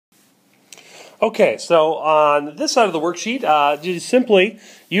Okay, so on this side of the worksheet,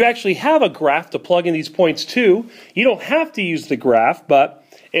 you actually have a graph to plug in these points to. You don't have to use the graph, but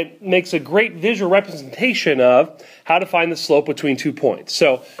it makes a great visual representation of how to find the slope between 2 points.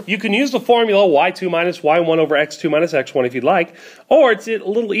 So you can use the formula y2 minus y1 over x2 minus x1 if you'd like, or it's a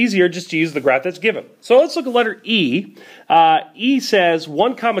little easier just to use the graph that's given. So let's look at letter E. E says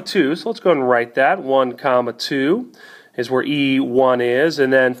 1 comma 2, so let's go ahead and write that. 1 comma 2 is where E1 is,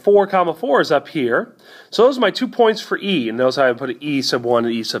 and then 4 comma 4 is up here. So those are my 2 points for E, and notice how I put an E sub 1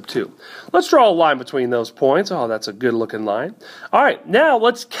 and E sub 2. Let's draw a line between those points. Oh, that's a good looking line. All right, now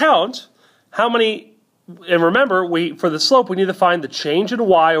let's count how many, and remember, for the slope we need to find the change in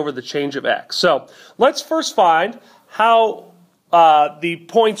y over the change of x. So let's first find how the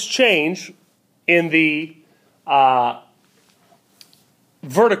points change in the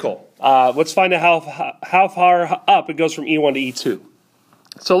vertical. Let's find out how far up it goes from E1 to E2.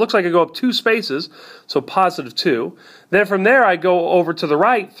 So it looks like I go up 2 spaces, so positive 2. Then from there I go over to the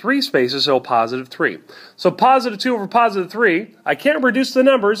right 3 spaces, so positive 3. So positive 2 over positive 3, I can't reduce the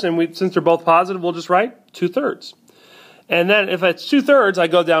numbers, and since they're both positive, we'll just write 2/3. And then if it's 2/3, I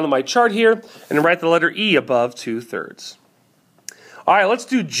go down to my chart here and write the letter E above 2/3. All right, let's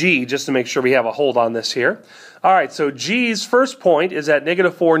do G just to make sure we have a hold on this here. All right, so G's first point is at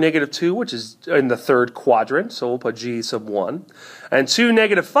 -4, -2, which is in the 3rd quadrant, so we'll put G sub 1. And 2,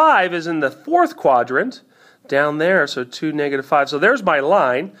 -5 is in the 4th quadrant, down there, so 2, -5. So there's my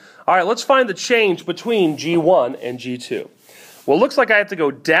line. All right, let's find the change between G1 and G2. Well, it looks like I have to go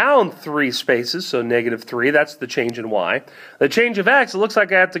down 3 spaces, so -3, that's the change in y. The change of x, it looks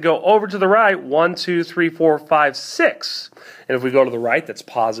like I have to go over to the right, 1, 2, 3, 4, 5, 6. And if we go to the right, that's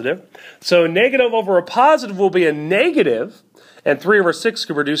positive. So negative over a positive will be a negative, and 3 over 6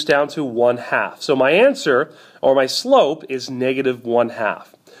 can reduce down to 1/2. So my answer, or my slope, is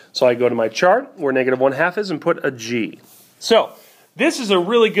 -1/2. So I go to my chart where -1/2 is and put a G. So this is a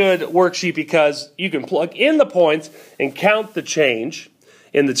really good worksheet because you can plug in the points and count the change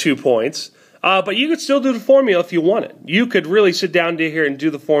in the 2 points. But you could still do the formula if you wanted. You could really sit down here and do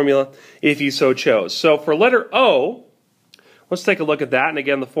the formula if you so chose. So for letter O, let's take a look at that. And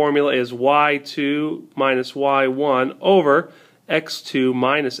again, the formula is y2 minus y1 over x2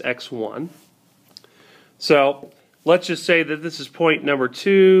 minus x1. So let's just say that this is point number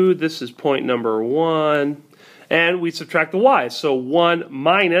 2, this is point number 1. And we subtract the y's. So 1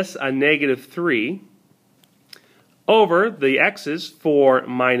 minus a -3 over the x's, 4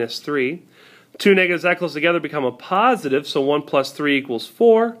 minus 3. 2 negatives that close together become a positive, so 1 plus 3 equals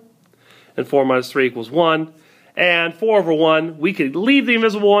 4. And 4 minus 3 equals 1. And 4 over 1, we could leave the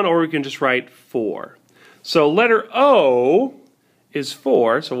invisible 1, or we can just write 4. So letter O is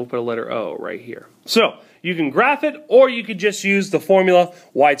 4, so we'll put a letter O right here. So you can graph it, or you could just use the formula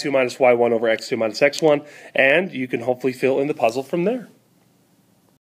y2 minus y1 over x2 minus x1, and you can hopefully fill in the puzzle from there.